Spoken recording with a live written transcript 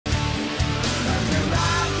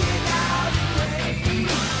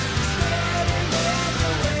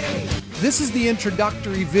This is the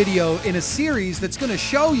introductory video in a series that's going to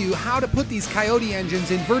show you how to put these Coyote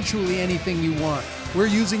engines in virtually anything you want. We're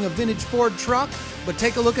using a vintage Ford truck, but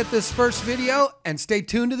take a look at this first video and stay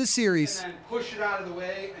tuned to the series. And then push it out of the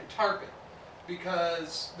way and tarp it,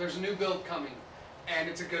 because there's a new build coming, and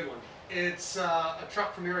it's a good one. It's a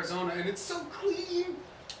truck from Arizona, and it's so clean.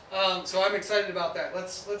 So I'm excited about that.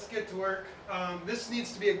 Let's get to work. This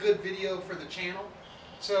needs to be a good video for the channel.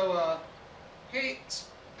 So, hey,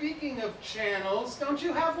 speaking of channels, don't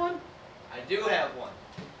you have one? I do have one.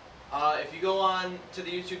 If you go on to the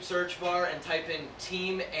YouTube search bar and type in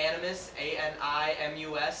Team Animus,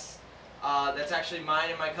 A-N-I-M-U-S, that's actually mine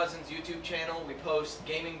and my cousin's YouTube channel. We post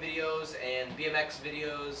gaming videos and BMX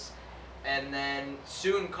videos, and then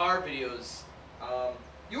soon car videos.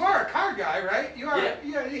 You are a car guy, right? You are.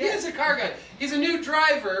 Yeah, he is a car guy. He's a new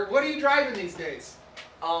driver. What are you driving these days?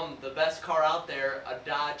 The best car out there, a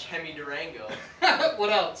Dodge Hemi Durango.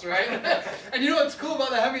 What else, right? And you know what's cool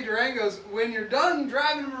about the Hemi Durangos? When you're done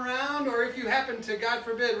driving them around, or if you happen to, God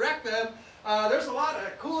forbid, wreck them, there's a lot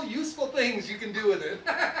of cool, useful things you can do with it.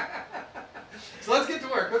 So let's get to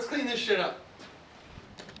work. Let's clean this shit up.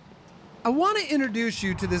 I want to introduce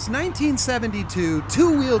you to this 1972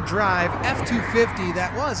 two-wheel drive F250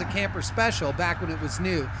 that was a camper special back when it was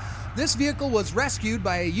new. This vehicle was rescued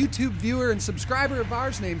by a YouTube viewer and subscriber of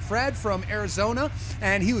ours named Fred from Arizona,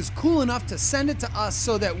 and he was cool enough to send it to us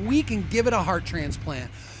so that we can give it a heart transplant.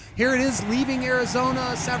 Here it is leaving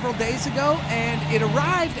Arizona several days ago, and it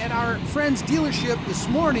arrived at our friend's dealership this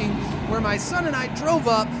morning, where my son and I drove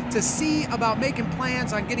up to see about making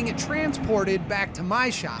plans on getting it transported back to my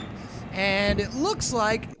shop. And it looks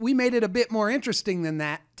like we made it a bit more interesting than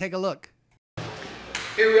that. Take a look.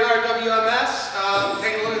 Here we are at WMS,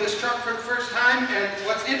 taking a look at this truck for the first time, and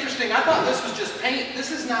what's interesting, I thought this was just paint.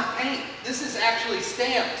 This is not paint. This is actually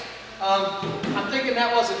stamped. I'm thinking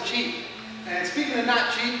that wasn't cheap. And speaking of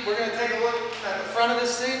not cheap, we're going to take a look at the front of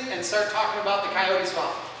this thing and start talking about the Coyote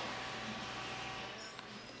swap.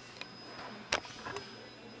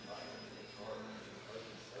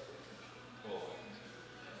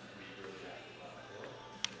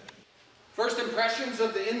 First impressions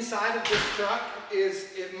of the inside of this truck is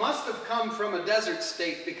it must have come from a desert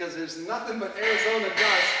state, because there's nothing but Arizona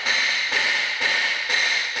dust.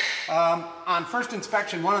 On first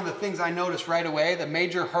inspection, one of the things I noticed right away, the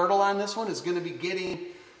major hurdle on this one is going to be getting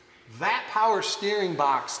that power steering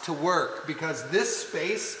box to work, because this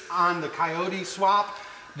space on the Coyote swap,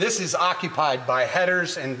 this is occupied by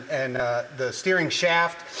headers and the steering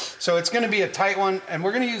shaft. So it's going to be a tight one, and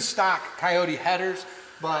we're going to use stock Coyote headers.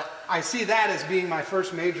 But I see that as being my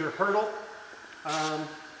first major hurdle.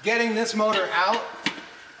 Getting this motor out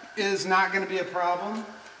is not going to be a problem.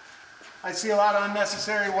 I see a lot of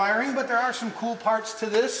unnecessary wiring, but there are some cool parts to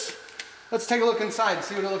this. Let's take a look inside and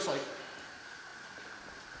see what it looks like.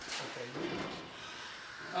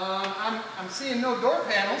 Okay. I'm seeing no door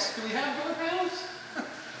panels. Do we have door panels?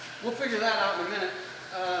 We'll figure that out in a minute.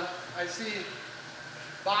 I see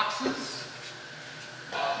boxes.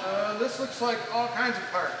 This looks like all kinds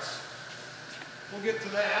of parts. We'll get to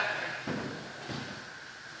that.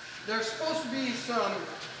 There's supposed to be some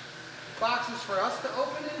boxes for us to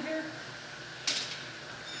open in here.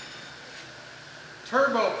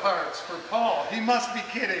 Turbo parts for Paul. He must be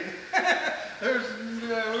kidding.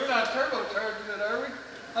 We're not turbocharging it, are we?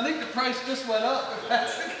 I think the price just went up, if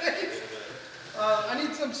that's the case. I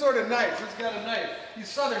need some sort of knife. Who's got a knife? You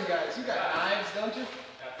southern guys, you got knives, don't you?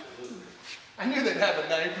 Absolutely. I knew they'd have a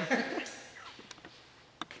knife.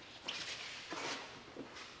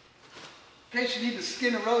 In case you need to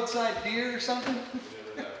skin a roadside deer or something.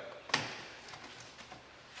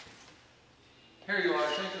 Here you are.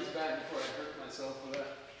 Take this back before I hurt myself with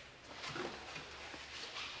that.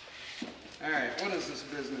 Alright, what is this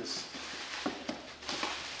business?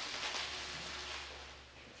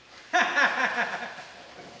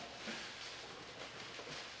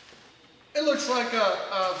 It looks like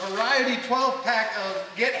a variety 12-pack of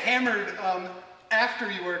get hammered after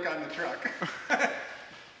you work on the truck.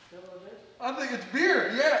 I think it's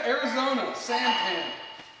beer. Yeah, Arizona, Santan.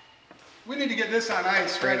 We need to get this on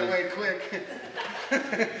ice right away, quick.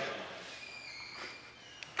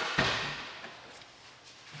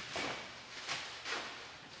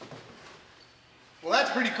 Well, that's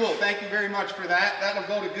pretty cool. Thank you very much for that. That'll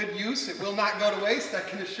go to good use. It will not go to waste. I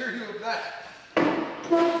can assure you of that.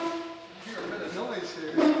 Hear a bit of noise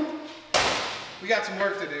here. We got some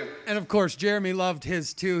work to do. And of course, Jeremy loved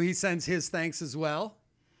his too. He sends his thanks as well.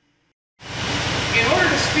 In order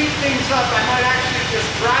to speed things up, I might actually just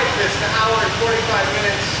drive this an hour and 45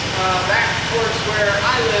 minutes back towards where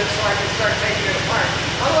I live so I can start taking it apart.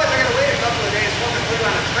 Otherwise, I'm going to wait a couple of days for it to put it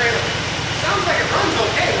on a trailer.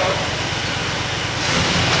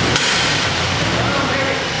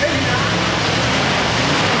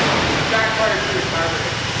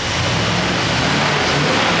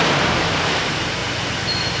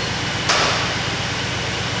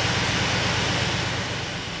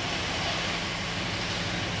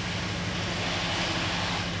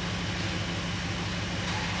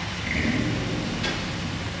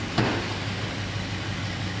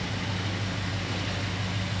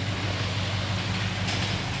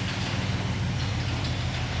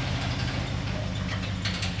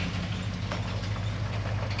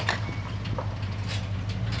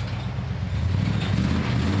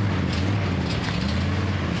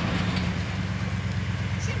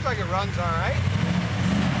 runs all right.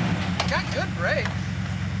 Got good brakes.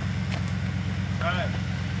 All right.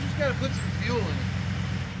 You just gotta put some fuel in it.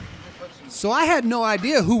 So I had no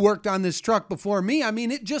idea who worked on this truck before me. I mean,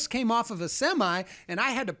 it just came off of a semi and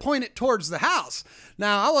I had to point it towards the house.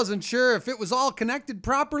 Now, I wasn't sure if it was all connected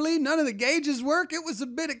properly. None of the gauges work. It was a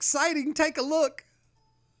bit exciting. Take a look.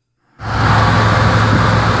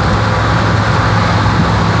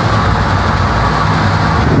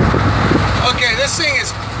 Okay, this thing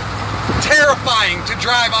is terrifying to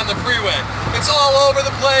drive on the freeway. It's all over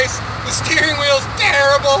the place. The steering wheel's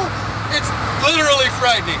terrible. It's literally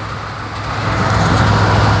frightening.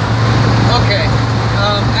 Okay,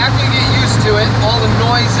 after you get used to it, all the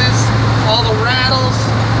noises, all the rattles,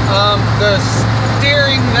 the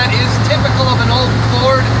steering that is typical of an old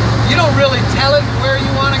Ford, you don't really tell it where you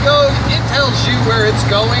want to go. It tells you where it's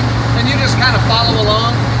going, and you just kind of follow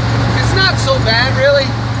along. It's not so bad, really,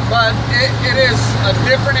 but it is a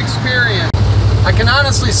different experience. I can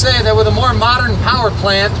honestly say that with a more modern power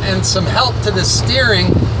plant and some help to the steering,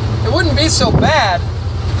 it wouldn't be so bad.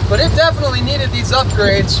 But it definitely needed these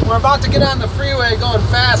upgrades. We're about to get on the freeway going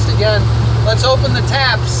fast again. Let's open the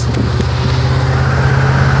taps.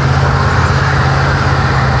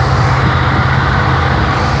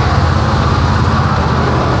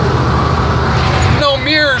 No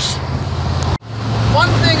mirrors.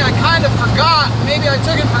 One thing I kind of forgot, maybe I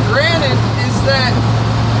took it for granted, is that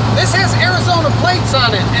this has Arizona plates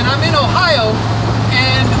on it, and I'm in Ohio.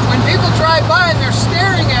 And when people drive by and they're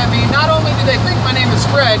staring at me, not only do they think my name is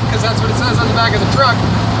Fred, because that's what it says on the back of the truck,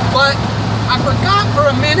 but I forgot for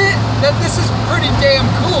a minute that this is pretty damn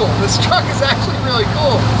cool. This truck is actually really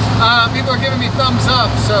cool. People are giving me thumbs up,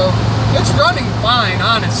 so it's running fine,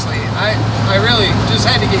 honestly. I really just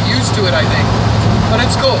had to get used to it, I think. But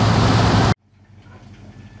it's cool.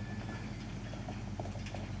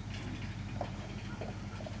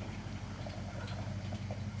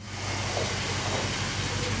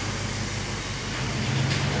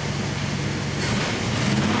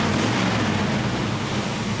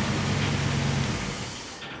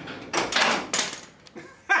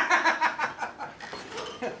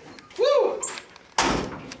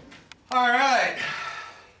 All right.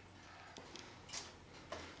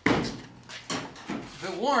 It's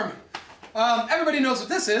a bit warm. Everybody knows what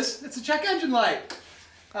this is. It's a check engine light.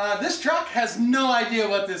 This truck has no idea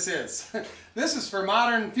what this is. This is for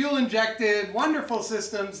modern fuel-injected, wonderful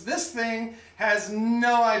systems. This thing has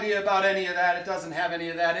no idea about any of that. It doesn't have any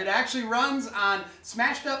of that. It actually runs on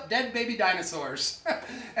smashed up dead baby dinosaurs.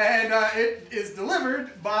 And it is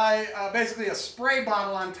delivered by basically a spray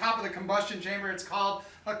bottle on top of the combustion chamber. It's called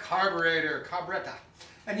a carburetor, carburetor.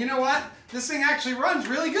 And you know what? This thing actually runs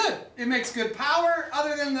really good. It makes good power.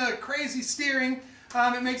 Other than the crazy steering,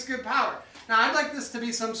 it makes good power. Now, I'd like this to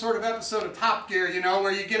be some sort of episode of Top Gear, you know,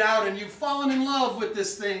 where you get out and you've fallen in love with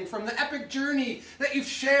this thing from the epic journey that you've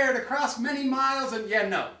shared across many miles. And yeah,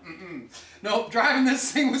 no. Nope, driving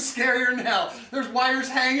this thing was scarier than hell. There's wires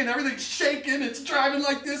hanging, everything's shaking, it's driving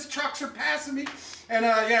like this, trucks are passing me. And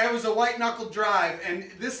yeah, it was a white knuckle drive.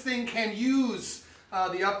 And this thing can use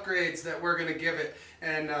the upgrades that we're going to give it.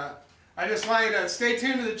 And I just want you to stay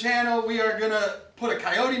tuned to the channel. We are going to put a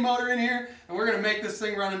Coyote motor in here, and we're going to make this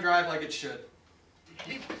thing run and drive like it should.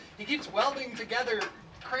 He keeps welding together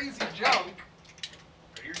crazy junk.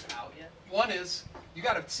 Are yours out yet? One is, you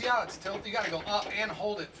got to see how it's tilted. You got to go up and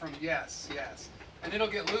hold it from, yes. And it'll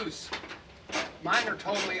get loose. Mine are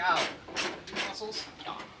totally out. Muscles?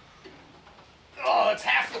 Yeah. Oh, it's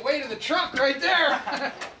half the weight of the truck right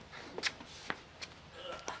there.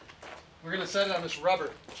 We're going to set it on this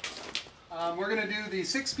rubber. We're going to do the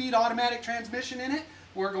 6-speed automatic transmission in it.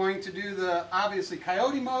 We're going to do the, obviously,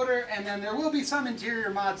 Coyote motor, and then there will be some interior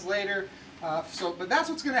mods later. But that's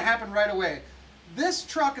what's going to happen right away. This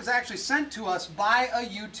truck is actually sent to us by a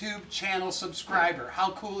YouTube channel subscriber.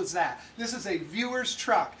 How cool is that? This is a viewer's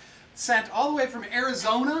truck sent all the way from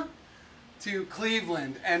Arizona to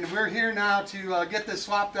Cleveland. And we're here now to get this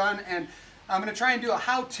swap done. And I'm going to try and do a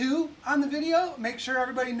how-to on the video. Make sure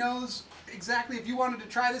everybody knows exactly if you wanted to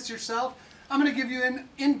try this yourself. I'm going to give you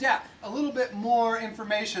in depth a little bit more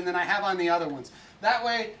information than I have on the other ones. That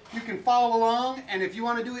way you can follow along, and if you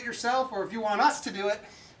want to do it yourself or if you want us to do it,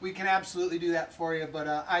 we can absolutely do that for you.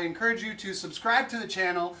 But I encourage you to subscribe to the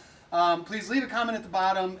channel. Please leave a comment at the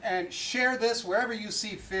bottom and share this wherever you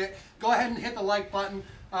see fit. Go ahead and hit the like button.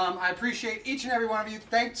 I appreciate each and every one of you.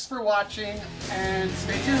 Thanks for watching, and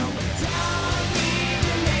stay tuned.